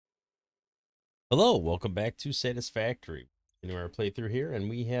Hello, welcome back to Satisfactory. Continue our playthrough here, and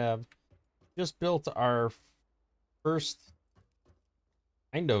we have just built our first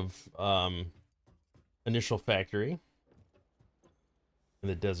kind of initial factory in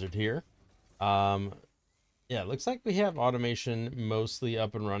the desert here. Um, yeah, it looks like we have automation mostly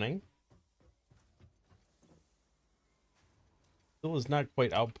up and running. Still is not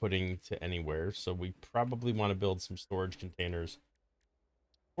quite outputting to anywhere, so we probably want to build some storage containers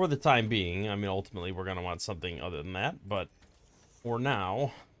for the time being. I mean, ultimately, we're going to want something other than that, but for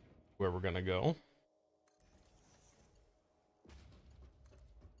now, where we're going to go.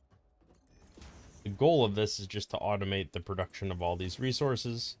 The goal of this is just to automate the production of all these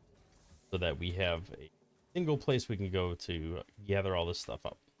resources so that we have a single place we can go to gather all this stuff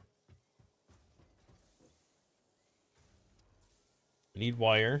up. We need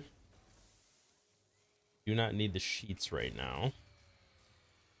wire. Do not need the sheets right now.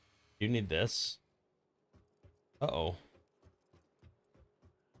 Do need this. Uh-oh.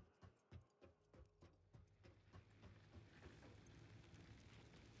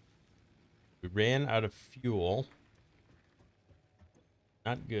 We ran out of fuel.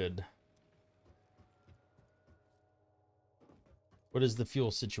 Not good. What is the fuel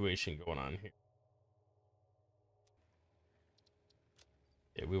situation going on here?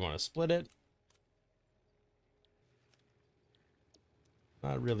 Okay, we want to split it.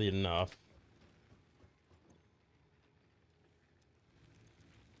 Not really enough.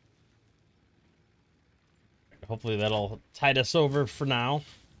 Hopefully that'll tide us over for now.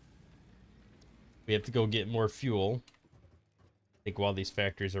 We have to go get more fuel. I think while these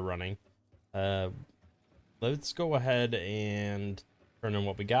factories are running. Let's go ahead and turn in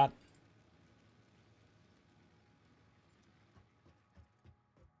what we got.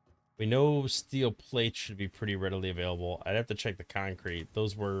 We know steel plates should be pretty readily available. I'd have to check the concrete.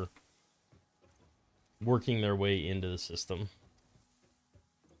 Those were working their way into the system.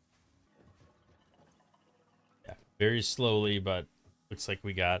 Yeah, very slowly, but looks like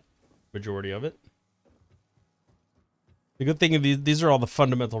we got majority of it. The good thing of these are all the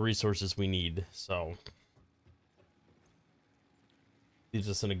fundamental resources we need, so leaves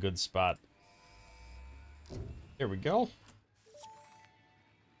us in a good spot. There we go.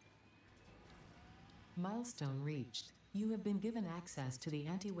 Milestone reached. You have been given access to the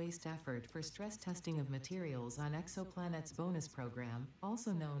anti-waste effort for stress testing of materials on Exoplanet's bonus program,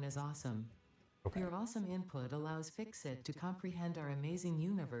 also known as Awesome. Okay. Your awesome input allows Fixit to comprehend our amazing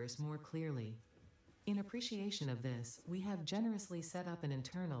universe more clearly. In appreciation of this, we have generously set up an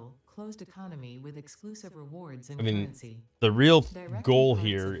internal, closed economy with exclusive rewards and currency. The real Directing goal parts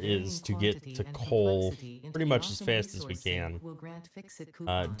here of varying is to get quantity to and coal complexity into pretty the much as awesome fast as we resource sink can. will grant Fixit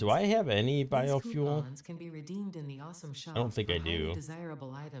coupons. Do I have any These biofuel? coupons can be redeemed in the Awesome I don't Shop think for I highly do.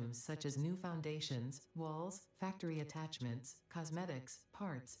 desirable items such as new foundations, walls, factory attachments, cosmetics,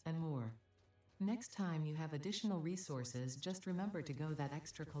 parts, and more. Next time you have additional resources, just remember to go that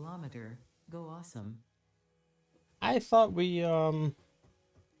extra kilometer. Go awesome. I thought we had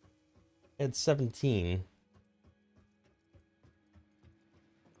 17.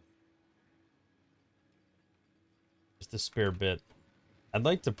 Just a spare bit. I'd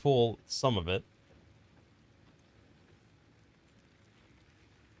like to pull some of it.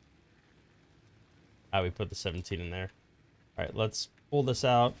 We put the 17 in there. Alright, let's pull this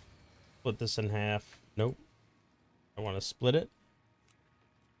out. Split this in half. Nope. I want to split it.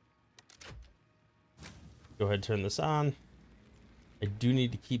 Go ahead and turn this on. I do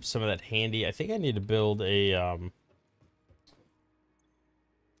need to keep some of that handy. I think I need to build a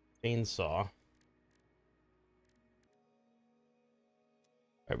chainsaw.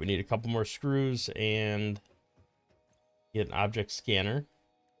 Alright, we need a couple more screws and get an object scanner.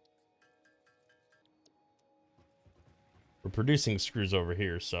 We're producing screws over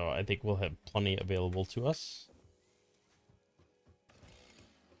here, so I think we'll have plenty available to us.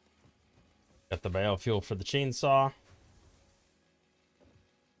 Got the biofuel for the chainsaw.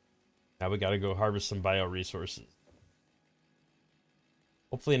 Now we gotta go harvest some bioresources.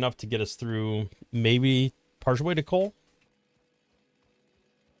 Hopefully enough to get us through maybe partial way to coal.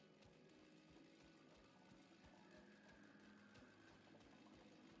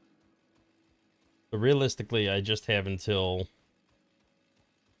 But realistically, I just have until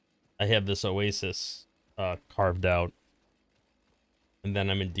I have this oasis carved out. And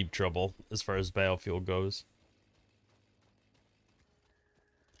then I'm in deep trouble as far as biofuel goes.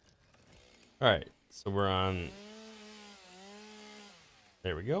 Alright, so we're on...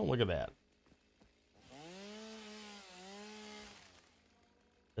 There we go, look at that.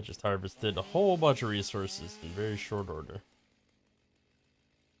 That just harvested a whole bunch of resources in very short order.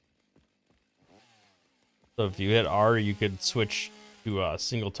 So if you hit R, you could switch to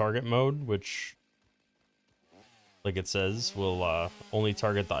single target mode, which, like it says, will only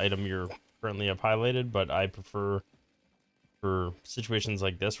target the item you're currently have highlighted, but I prefer for situations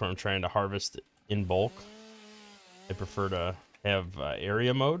like this where I'm trying to harvest in bulk, I prefer to have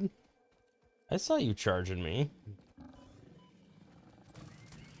area mode. I saw you charging me.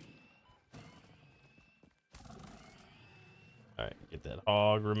 Alright, get that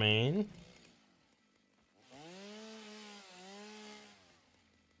hog remain.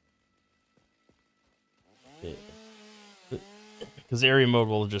 Because area mode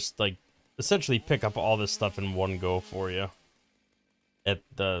will just, like, essentially pick up all this stuff in one go for you at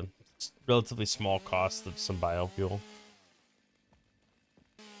the relatively small cost of some biofuel.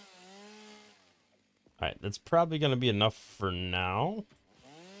 Alright, that's probably going to be enough for now.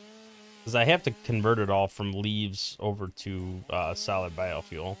 Because I have to convert it all from leaves over to solid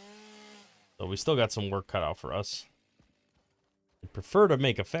biofuel. So we still got some work cut out for us. I'd prefer to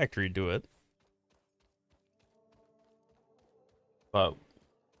make a factory do it. But,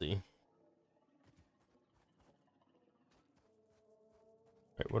 let's see.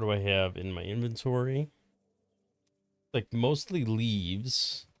 Alright, what do I have in my inventory? Like, mostly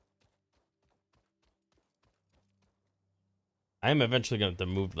leaves. I am eventually going to have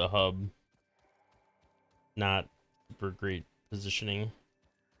to move the hub. Not super great positioning.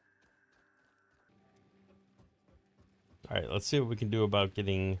 Alright, let's see what we can do about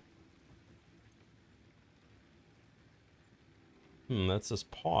getting... that's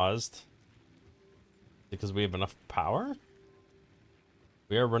just paused. Because we have enough power?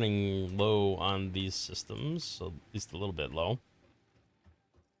 We are running low on these systems, so at least a little bit low.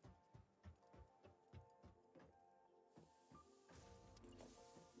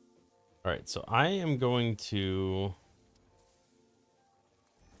 Alright, so I am going to...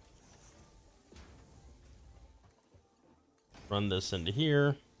 run this into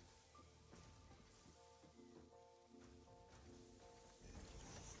here.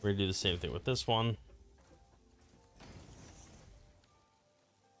 We're going to do the same thing with this one.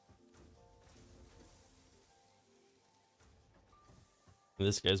 And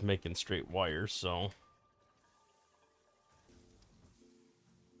this guy's making straight wires, so...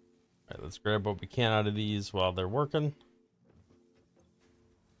 Alright, let's grab what we can out of these while they're working.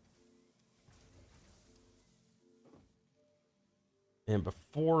 And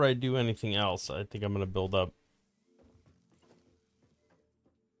before I do anything else, I think I'm going to build up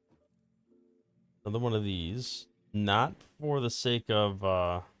another one of these. Not for the sake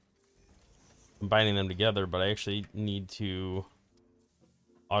of combining them together, but I actually need to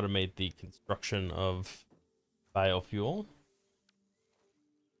automate the construction of biofuel.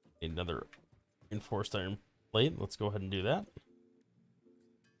 Need another reinforced iron plate. Let's go ahead and do that.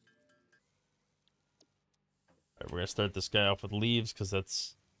 Alright, we're going to start this guy off with leaves because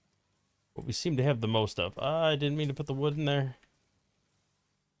that's what we seem to have the most of. I didn't mean to put the wood in there.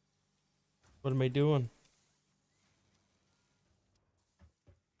 What am I doing?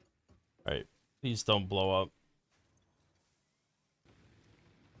 Alright, please don't blow up.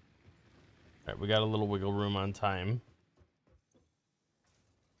 Alright, we got a little wiggle room on time.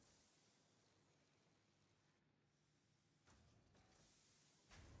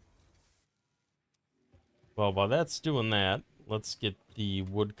 Well, while that's doing that, let's get the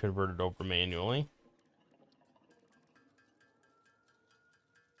wood converted over manually.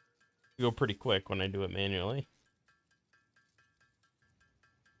 Go pretty quick when I do it manually.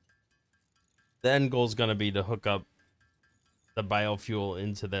 The end goal is going to be to hook up the biofuel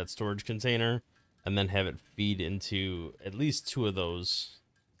into that storage container and then have it feed into at least 2 of those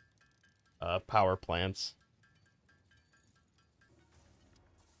power plants.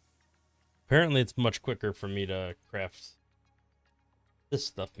 Apparently it's much quicker for me to craft this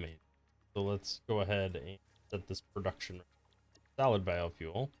stuff made. So let's go ahead and set this production solid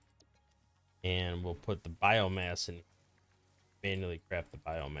biofuel. And we'll put the biomass in, manually craft the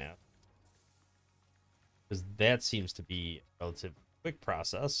biomass. Because that seems to be a relatively quick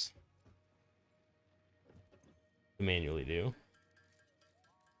process to manually do.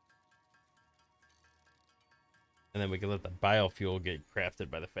 And then we can let the biofuel get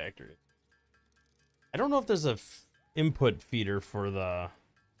crafted by the factory. I don't know if there's a input feeder for the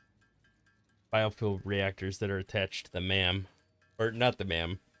biofuel reactors that are attached to the MAM. Or not the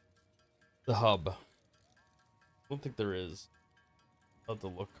MAM. The hub. I don't think there is. I'll have to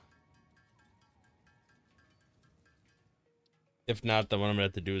look. If not, then what I'm going to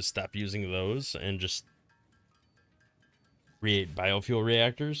have to do is stop using those and just create biofuel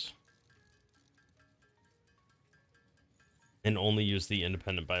reactors. And only use the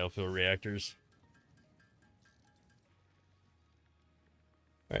independent biofuel reactors.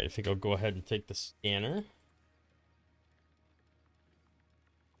 All right, I think I'll go ahead and take the scanner.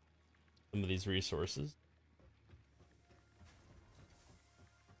 Some of these resources.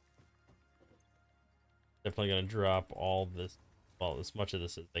 Definitely going to drop all this, well, as much of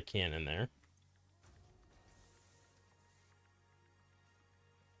this as I can in there.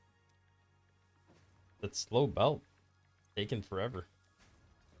 That slow belt taking forever.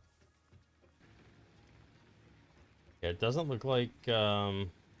 Yeah, it doesn't look like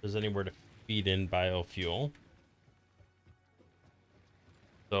there's anywhere to feed in biofuel.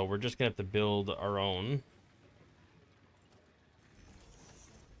 So we're just gonna have to build our own.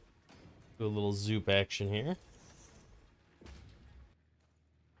 Do a little zoop action here. All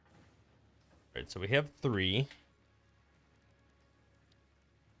right, so we have 3.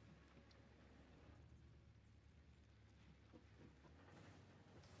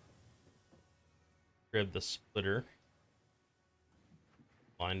 Grab the splitter.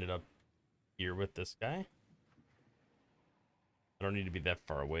 Line it up here with this guy. I don't need to be that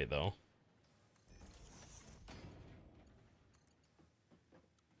far away though.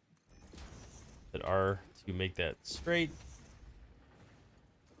 Hit R to make that straight.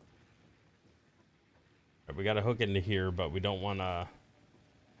 Right, we got to hook it into here, but we don't want to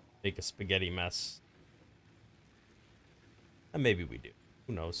make a spaghetti mess. And maybe we do.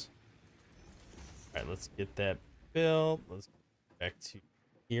 Who knows? All right, let's get that built. Let's go back to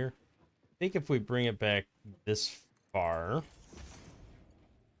here. I think if we bring it back this far,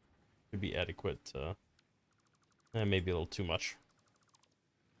 should be adequate to, maybe a little too much.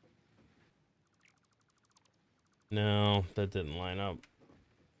 No, that didn't line up.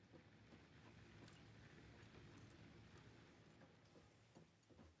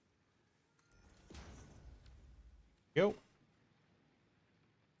 Go.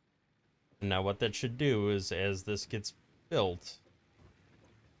 Now what that should do is, as this gets built,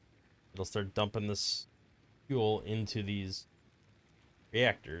 it'll start dumping this fuel into these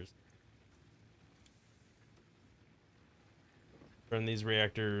reactors. Turn these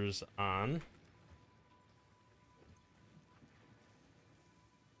reactors on.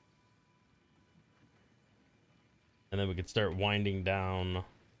 And then we could start winding down.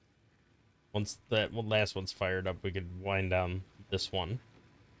 Once that last one's fired up, we could wind down this one.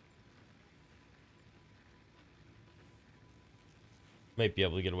 Might be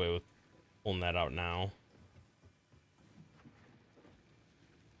able to get away with pulling that out now.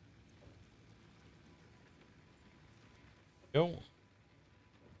 Go.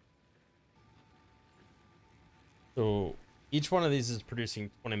 So each one of these is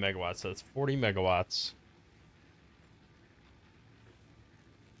producing 20 megawatts, so that's 40 megawatts.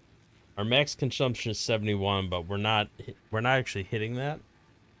 Our max consumption is 71, but we're not actually hitting that.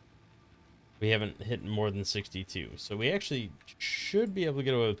 We haven't hit more than 62. So we actually should be able to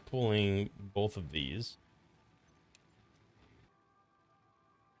get away with pulling both of these.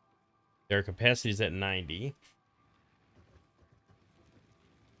 Their capacity is at 90.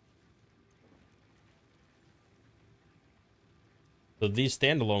 So these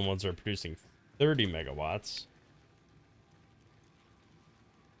standalone ones are producing 30 megawatts.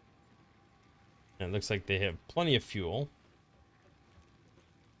 And it looks like they have plenty of fuel.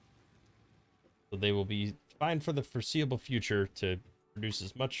 So they will be fine for the foreseeable future to produce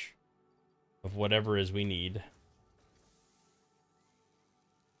as much of whatever as we need.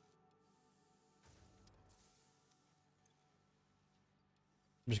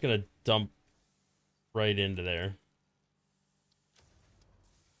 I'm just gonna dump right into there.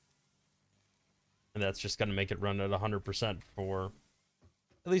 And that's just gonna make it run at 100% for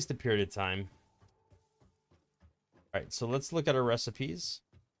at least a period of time. All right, so let's look at our recipes.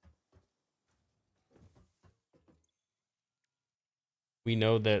 We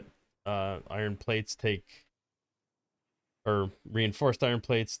know that iron plates take, or reinforced iron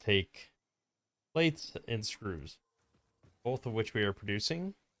plates take plates and screws, both of which we are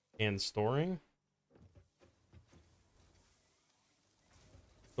producing and storing.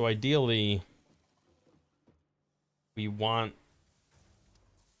 So ideally, we want,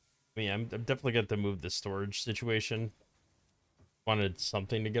 I'm definitely going to move the storage situation. Wanted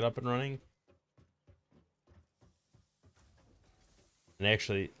something to get up and running. And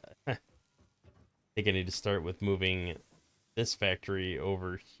actually, I think I need to start with moving this factory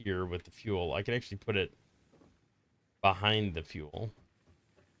over here with the fuel. I could actually put it behind the fuel.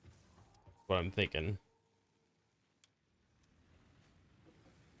 That's what I'm thinking.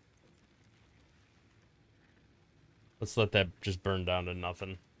 Let's let that just burn down to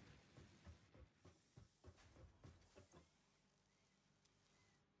nothing.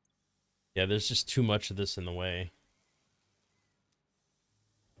 Yeah, there's just too much of this in the way.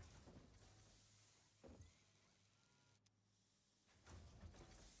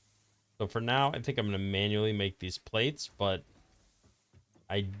 So for now, I think I'm going to manually make these plates, but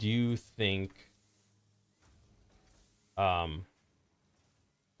I do think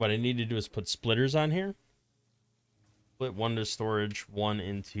what I need to do is put splitters on here. Split one to storage, one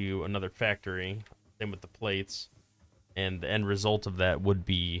into another factory. Same with the plates. And the end result of that would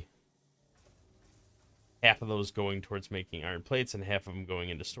be half of those going towards making iron plates and half of them going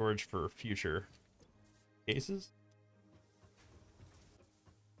into storage for future cases.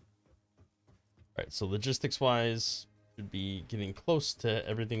 All right, so logistics wise, should be getting close to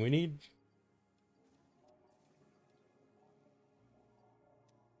everything we need.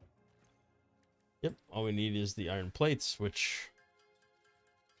 Yep, all we need is the iron plates, which,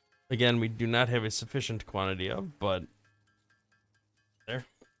 again, we do not have a sufficient quantity of, but there.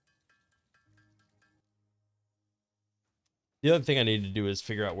 The other thing I need to do is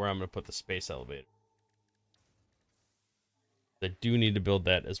figure out where I'm going to put the space elevator. I do need to build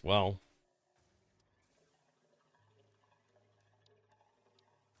that as well.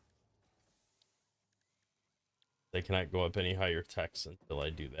 They cannot go up any higher techs until I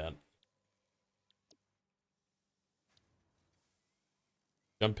do that.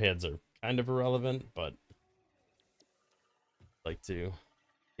 Jump pads are kind of irrelevant, but I'd like to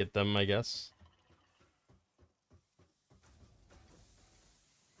get them, I guess.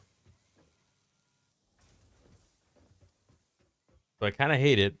 So I kind of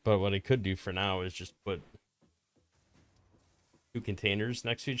hate it, but what I could do for now is just put 2 containers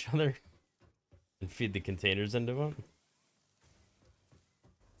next to each other and feed the containers into them.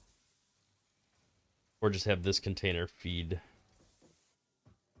 Or just have this container feed.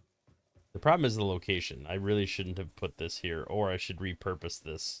 The problem is the location. I really shouldn't have put this here, or I should repurpose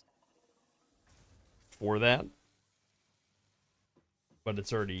this for that. But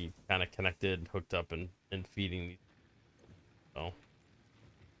it's already kind of connected, hooked up, and feeding these. So,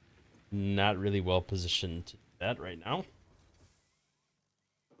 not really well positioned to do that right now.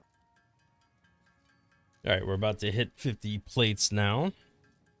 All right, we're about to hit 50 plates now.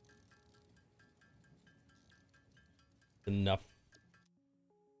 Enough.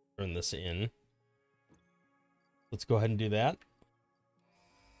 Turn this in. Let's go ahead and do that.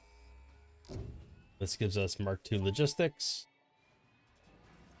 This gives us Mark II logistics.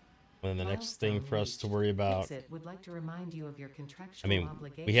 And the next thing for us to worry about. Would like to remind you of your contractual I mean,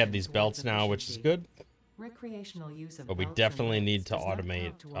 we have these belts now, which is good. Recreational use of but we definitely need to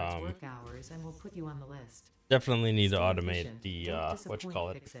automate. work hours and will put you on the list. Definitely need to Stay automate efficient. the Don't what you call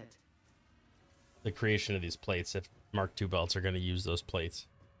it, disappoint, fix it. the creation of these plates. If Mark II belts are going to use those plates.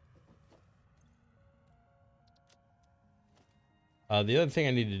 The other thing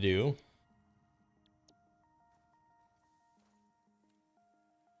I need to do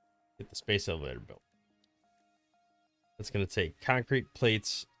get the space elevator built. That's going to take concrete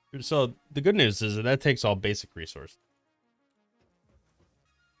plates. So the good news is that takes all basic resources.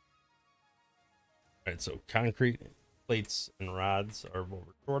 All right, so concrete plates and rods are what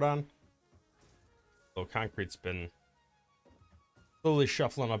we're short on. So concrete's been slowly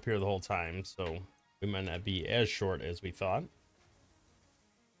shuffling up here the whole time, so we might not be as short as we thought.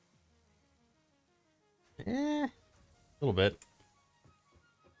 A little bit.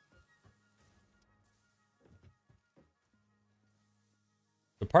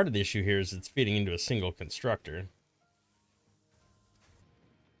 The part of the issue here is it's feeding into a single constructor.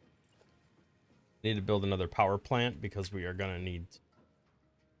 Need to build another power plant because we are going to need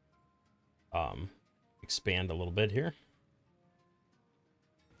expand a little bit here.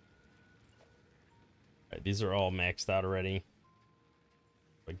 All right, these are all maxed out already.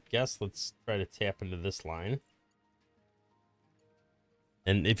 I guess let's try to tap into this line.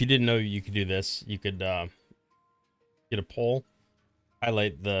 And if you didn't know you could do this, you could get a pole,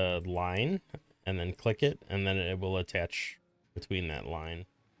 highlight the line, and then click it, and then it will attach between that line.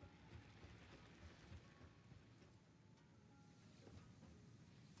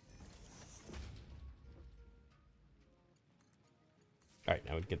 All right,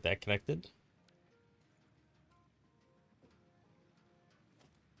 now we get that connected.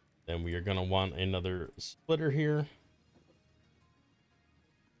 Then we are going to want another splitter here.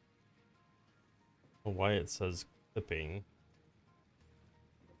 Why it says clipping.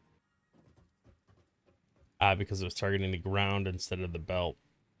 Because it was targeting the ground instead of the belt.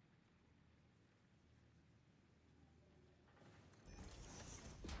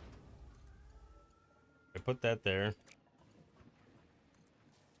 I put that there.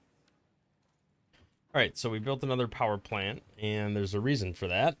 All right, so we built another power plant, and there's a reason for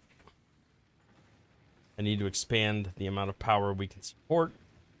that. I need to expand the amount of power we can support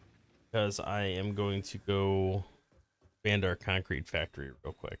because I am going to go expand our concrete factory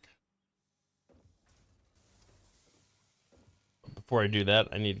real quick. before I do that,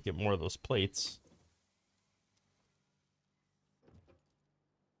 I need to get more of those plates.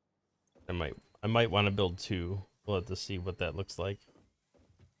 I might want to build 2. We'll have to see what that looks like.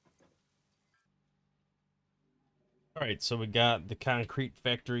 All right, so we got the concrete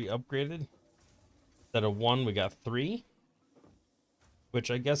factory upgraded. Instead of 1, we got 3, which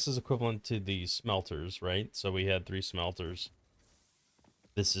I guess is equivalent to the smelters, right? So we had 3 smelters.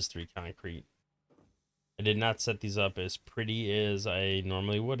 This is 3 concrete. I did not set these up as pretty as I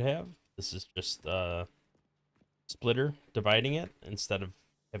normally would have. This is just a splitter dividing it instead of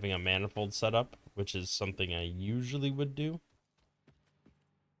having a manifold setup, which is something I usually would do.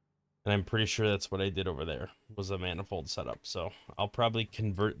 And I'm pretty sure that's what I did over there, was a manifold setup. So I'll probably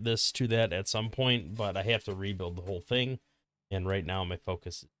convert this to that at some point, but I have to rebuild the whole thing. And right now my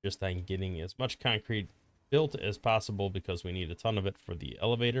focus is just on getting as much concrete built as possible because we need a ton of it for the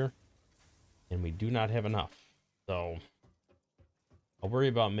elevator. And we do not have enough. So I'll worry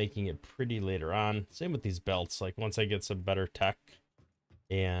about making it pretty later on. Same with these belts. Like once I get some better tech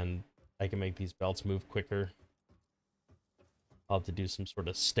and I can make these belts move quicker, I'll have to do some sort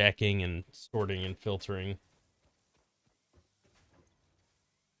of stacking and sorting and filtering.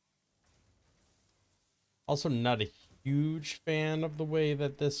 Also not a huge fan of the way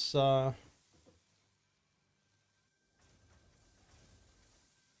that this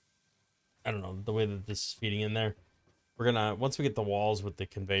I don't know, the way that this is feeding in there. We're gonna, once we get the walls with the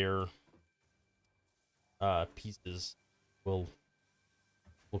conveyor pieces, we'll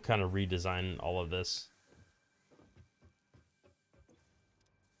kind of redesign all of this.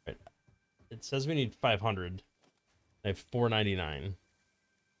 Right. It says we need 500. I have 499.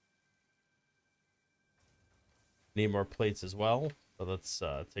 Need more plates as well. So let's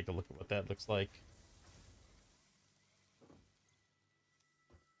take a look at what that looks like.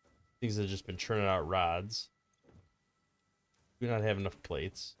 These have just been churning out rods. Do not have enough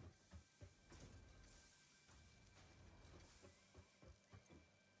plates.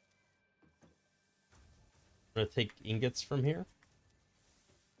 I'm gonna take ingots from here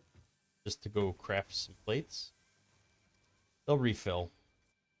just to go craft some plates. They'll refill.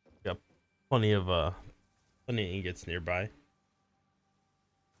 Got plenty of ingots nearby.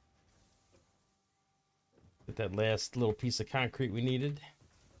 Get that last little piece of concrete we needed.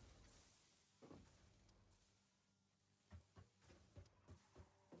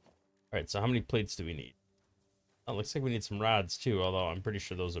 All right, so how many plates do we need? Oh, looks like we need some rods too, although I'm pretty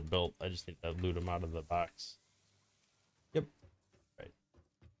sure those are built. I just need to loot them out of the box. Yep. Right.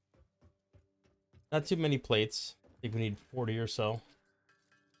 Not too many plates. I think we need 40 or so.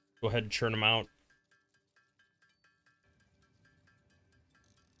 Go ahead and churn them out.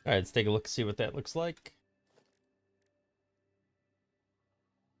 All right, let's take a look, see what that looks like.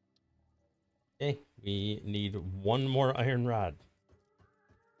 Okay, we need 1 more iron rod.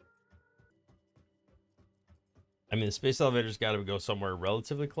 I mean, the space elevator's got to go somewhere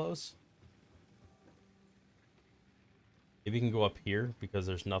relatively close. Maybe you can go up here because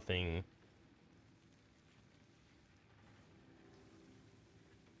there's nothing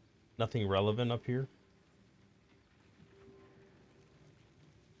relevant up here.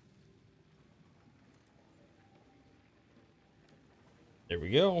 There we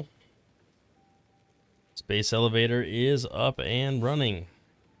go. Space elevator is up and running.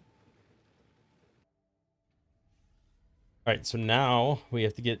 All right, so now we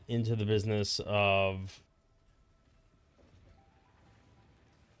have to get into the business of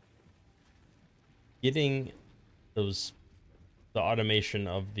getting the automation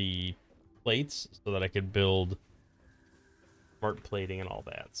of the plates so that I could build smart plating and all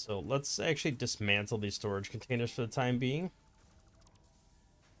that. So let's actually dismantle these storage containers for the time being.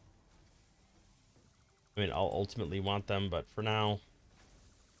 I mean, I'll ultimately want them, but for now,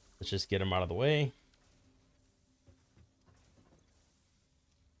 let's just get them out of the way.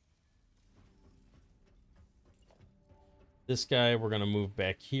 This guy, we're going to move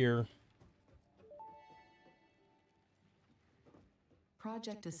back here.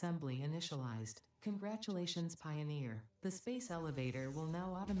 Project assembly initialized. Congratulations, Pioneer. The space elevator will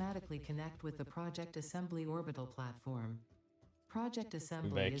now automatically connect with the Project Assembly orbital platform. Project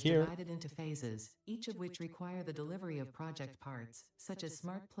assembly is divided into phases, each of which require the delivery of project parts, such as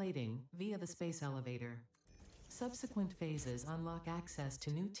smart plating, via the space elevator. Subsequent phases unlock access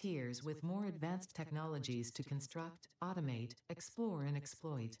to new tiers with more advanced technologies to construct, automate, explore, and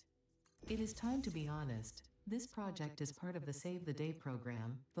exploit. It is time to be honest. This project is part of the Save the Day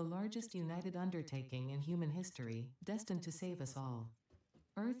program, the largest united undertaking in human history, destined to save us all.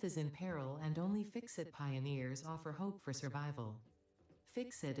 Earth is in peril and only Fix-It pioneers offer hope for survival.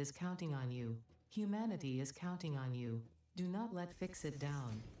 Fix-It is counting on you. Humanity is counting on you. Do not let fix it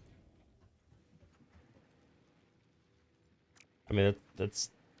down. I mean, that's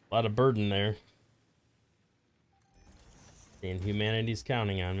a lot of burden there. And humanity's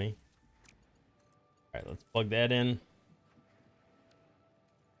counting on me. All right, let's plug that in.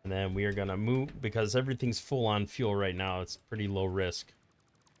 And then we are going to move, because everything's full on fuel right now. It's pretty low risk.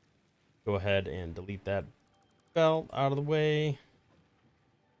 Go ahead and delete that belt out of the way.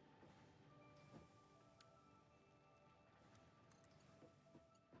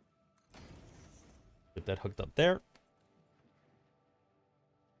 Get that hooked up there.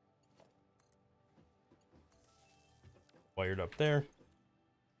 Wired up there.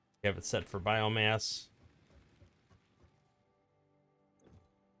 Have it set for biomass.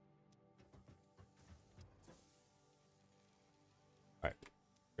 All right,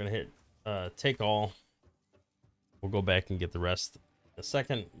 we're gonna hit take all. We'll go back and get the rest in a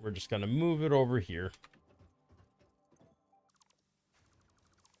second. We're just gonna move it over here.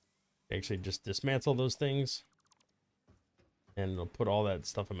 Actually, just dismantle those things, and it'll put all that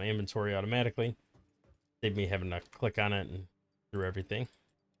stuff in my inventory automatically. Save me having to click on it and through everything.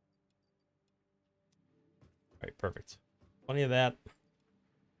 All right, perfect. Plenty of that.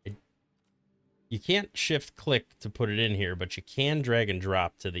 You can't shift click to put it in here, but you can drag and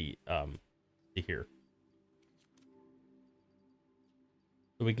drop to the to here.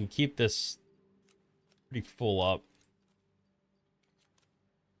 So we can keep this pretty full up.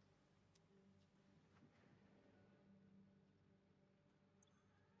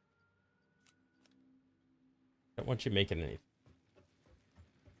 Don't want you making any.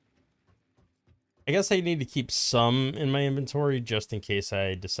 I guess I need to keep some in my inventory just in case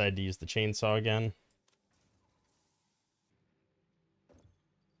I decide to use the chainsaw again.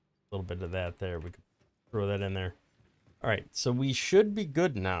 A little bit of that there. We could throw that in there. All right, so we should be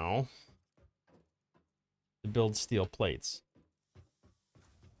good now to build steel plates.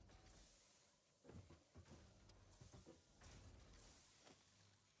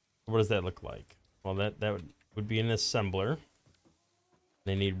 What does that look like? Well, that would be an assembler.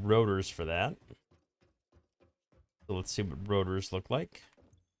 They need rotors for that. So let's see what rotors look like.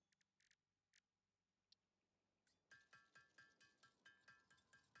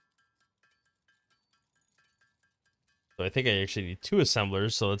 So I think I actually need 2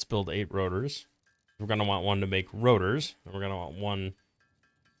 assemblers, so let's build 8 rotors. We're going to want one to make rotors, and we're going to want one to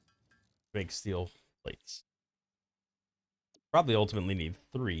make steel plates. Probably ultimately need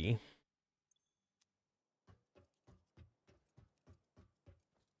 3.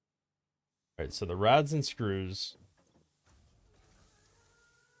 All right, so the rods and screws,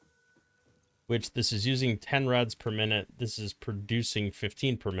 which this is using 10 rods per minute. This is producing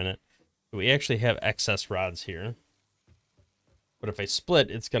 15 per minute. So we actually have excess rods here. But if I split,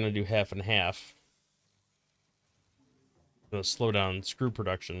 it's going to do half and half. It's going to slow down screw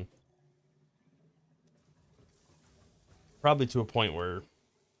production. Probably to a point where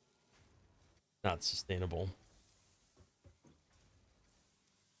not sustainable.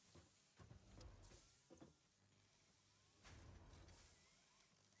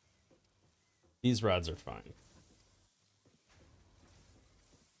 These rods are fine.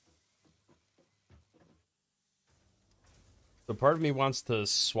 So part of me wants to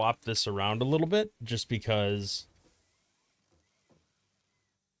swap this around a little bit just because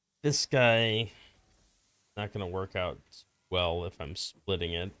this guy not going to work out well if I'm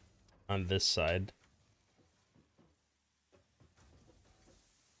splitting it on this side.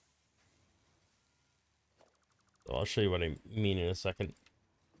 So I'll show you what I mean in a second.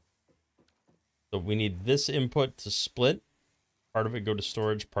 So we need this input to split. Part of it go to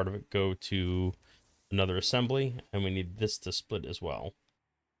storage, part of it go to another assembly, and we need this to split as well.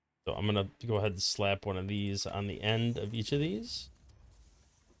 So I'm going to go ahead and slap one of these on the end of each of these.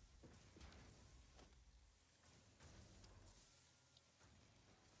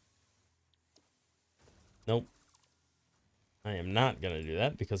 Nope. I am not going to do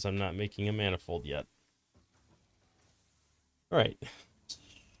that because I'm not making a manifold yet. All right.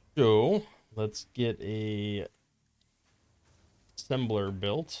 So let's get a assembler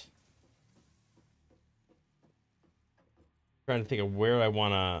built. Trying to think of where I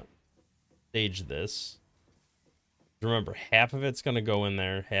want to stage this. Remember, half of it's going to go in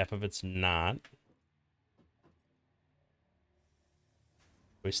there, half of it's not.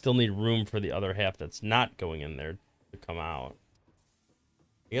 We still need room for the other half that's not going in there to come out.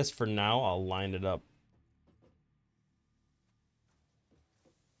 I guess for now, I'll line it up.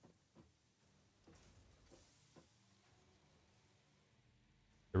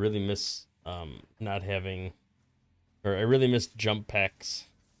 I really miss not having, or I really miss jump packs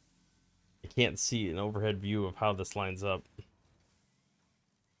I can't see an overhead view of how this lines up.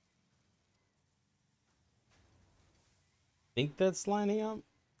 Think that's lining up?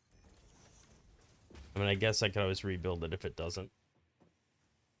 I mean, I guess I could always rebuild it if it doesn't.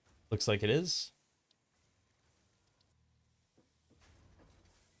 Looks like it is.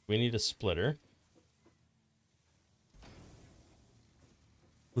 We need a splitter.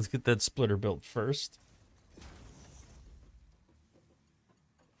 Let's get that splitter built first.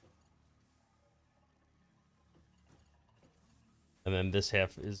 And then this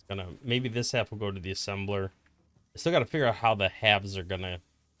half is gonna, maybe this half will go to the assembler. I still gotta figure out how the halves are gonna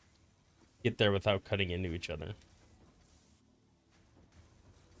get there without cutting into each other.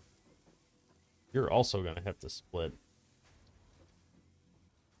 You're also gonna have to split.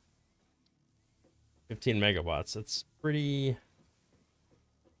 15 megawatts. That's pretty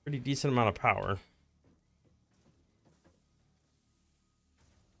decent amount of power.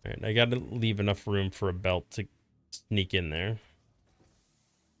 All right, I gotta leave enough room for a belt to sneak in there.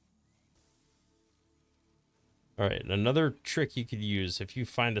 All right, another trick you could use, if you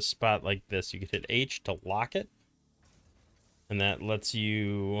find a spot like this, you could hit H to lock it. And that lets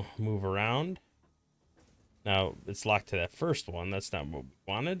you move around. Now, it's locked to that first one. That's not what we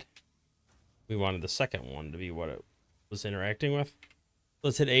wanted. We wanted the second one to be what it was interacting with.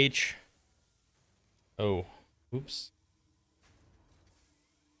 Let's hit H. Oh, oops.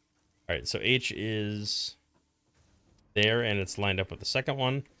 All right, so H is there, and it's lined up with the second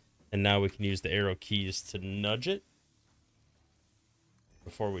one. And now we can use the arrow keys to nudge it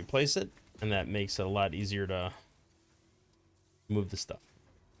before we place it. And that makes it a lot easier to move the stuff.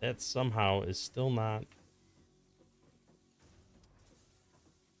 That somehow is still not...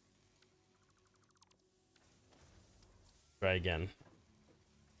 Try again.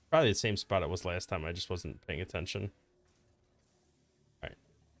 Probably the same spot it was last time. I just wasn't paying attention. All right.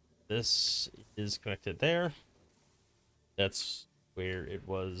 This is connected there. That's where it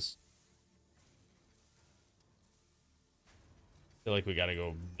was. I feel like we got to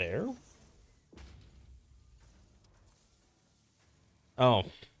go there. Oh.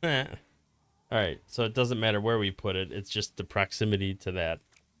 All right. So it doesn't matter where we put it. It's just the proximity to that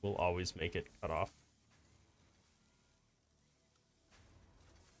will always make it cut off.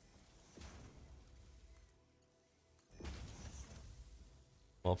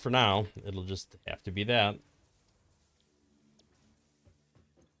 Well, for now, it'll just have to be that.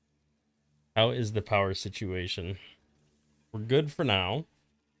 How is the power situation? We're good for now.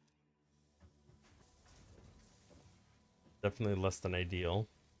 Definitely less than ideal.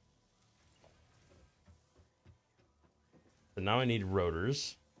 So now I need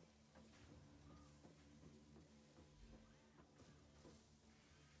rotors.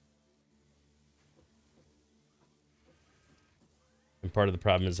 And part of the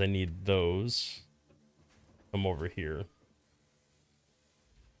problem is I need those. Come over here.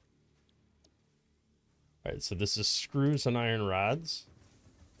 All right, so this is screws and iron rods.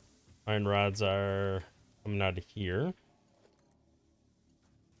 Iron rods are coming out of here.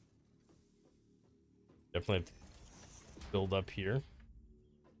 Definitely have to build up here.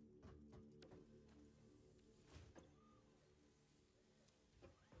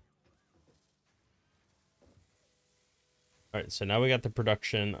 All right, so now we got the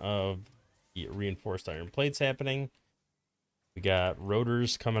production of the reinforced iron plates happening. We got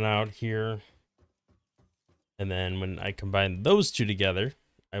rotors coming out here. And then when I combine those two together,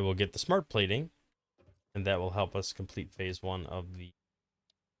 I will get the smart plating. And that will help us complete phase one of the...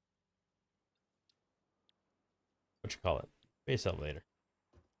 What you call it? Base elevator.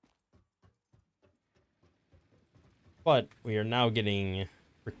 But we are now getting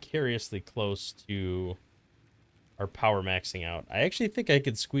precariously close to our power maxing out. I actually think I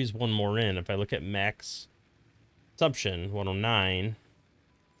could squeeze one more in. If I look at max consumption, 109.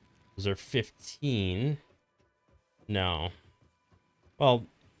 Those are 15. No. Well,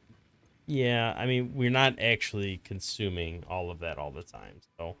 yeah, I mean, we're not actually consuming all of that all the time,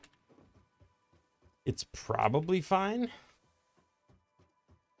 so it's probably fine.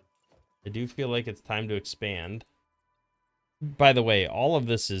 I do feel like it's time to expand. By the way, all of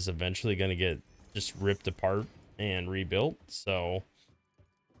this is eventually going to get just ripped apart and rebuilt, so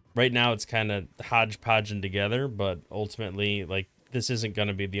right now it's kind of hodgepodging together, but ultimately, like, this isn't going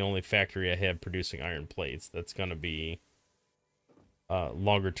to be the only factory I have producing iron plates. That's going to be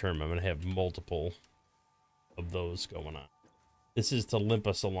longer term. I'm going to have multiple of those going on. This is to limp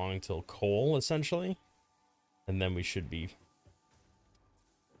us along till coal, essentially, and then we should be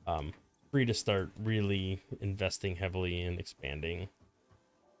free to start really investing heavily in expanding.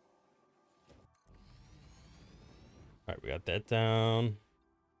 All right, we got that down.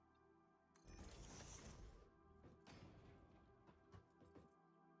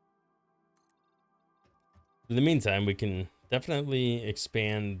 In the meantime, we can definitely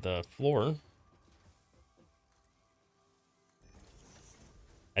expand the floor.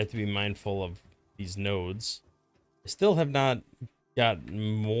 I have to be mindful of these nodes. I still have not got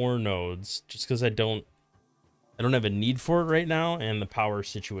more nodes just because I don't have a need for it right now, and the power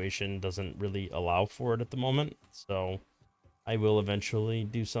situation doesn't really allow for it at the moment. So I will eventually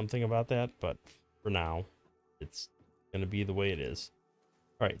do something about that, but for now, it's going to be the way it is.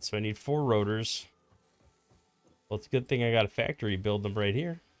 All right, so I need 4 rotors. Well, it's a good thing I got a factory build them right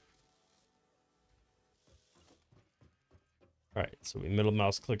here. All right, so we middle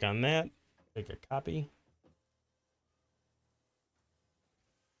mouse click on that, make a copy.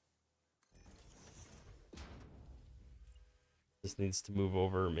 This needs to move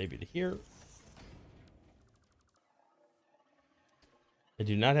over maybe to here. I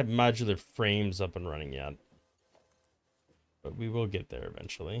do not have modular frames up and running yet, but we will get there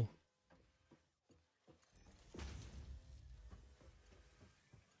eventually.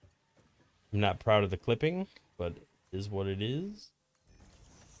 I'm not proud of the clipping, but it is what it is.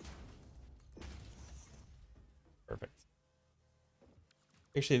 Perfect.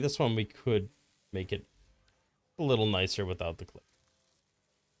 Actually, this one we could make it a little nicer without the clip.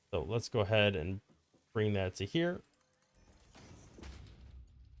 So let's go ahead and bring that to here.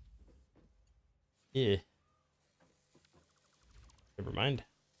 Yeah. Never mind.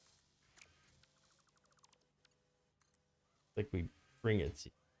 Like we bring it to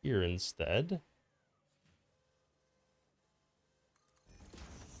here instead.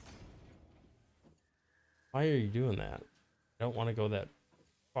 Why are you doing that? I don't want to go that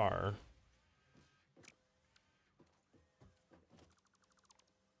far.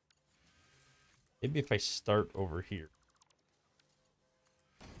 Maybe if I start over here.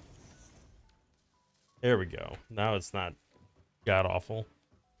 There we go. Now it's not god awful.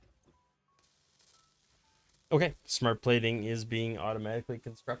 Okay, smart plating is being automatically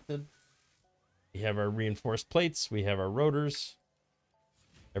constructed. We have our reinforced plates. We have our rotors.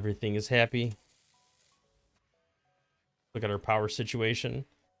 Everything is happy. Look at our power situation.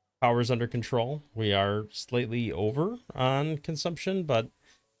 Power's under control. We are slightly over on consumption, but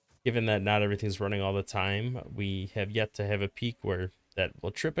given that not everything's running all the time, we have yet to have a peak where that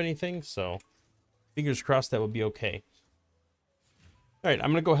will trip anything. So fingers crossed that will be okay. All right,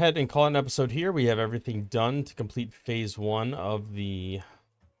 I'm going to go ahead and call it an episode here. We have everything done to complete phase 1 of the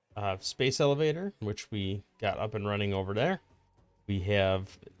space elevator, which we got up and running over there. We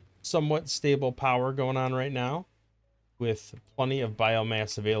have somewhat stable power going on right now with plenty of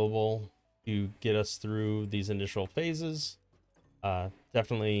biomass available to get us through these initial phases.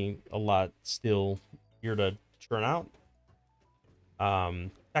 Definitely a lot still here to churn out.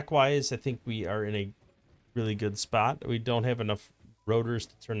 Tech-wise, I think we are in a really good spot. We don't have enough rotors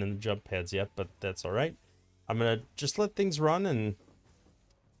to turn into jump pads yet, but that's all right. I'm going to just let things run and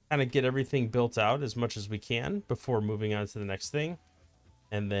kind of get everything built out as much as we can before moving on to the next thing.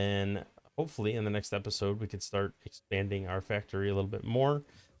 And then hopefully in the next episode, we could start expanding our factory a little bit more,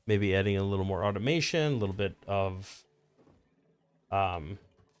 maybe adding a little more automation, a little bit of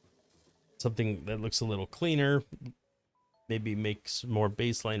something that looks a little cleaner, maybe make some more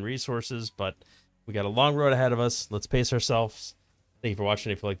baseline resources, but we got a long road ahead of us. Let's pace ourselves. Thank you for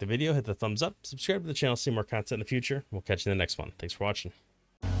watching. If you liked the video, hit the thumbs up, subscribe to the channel, see more content in the future. We'll catch you in the next one. Thanks for watching.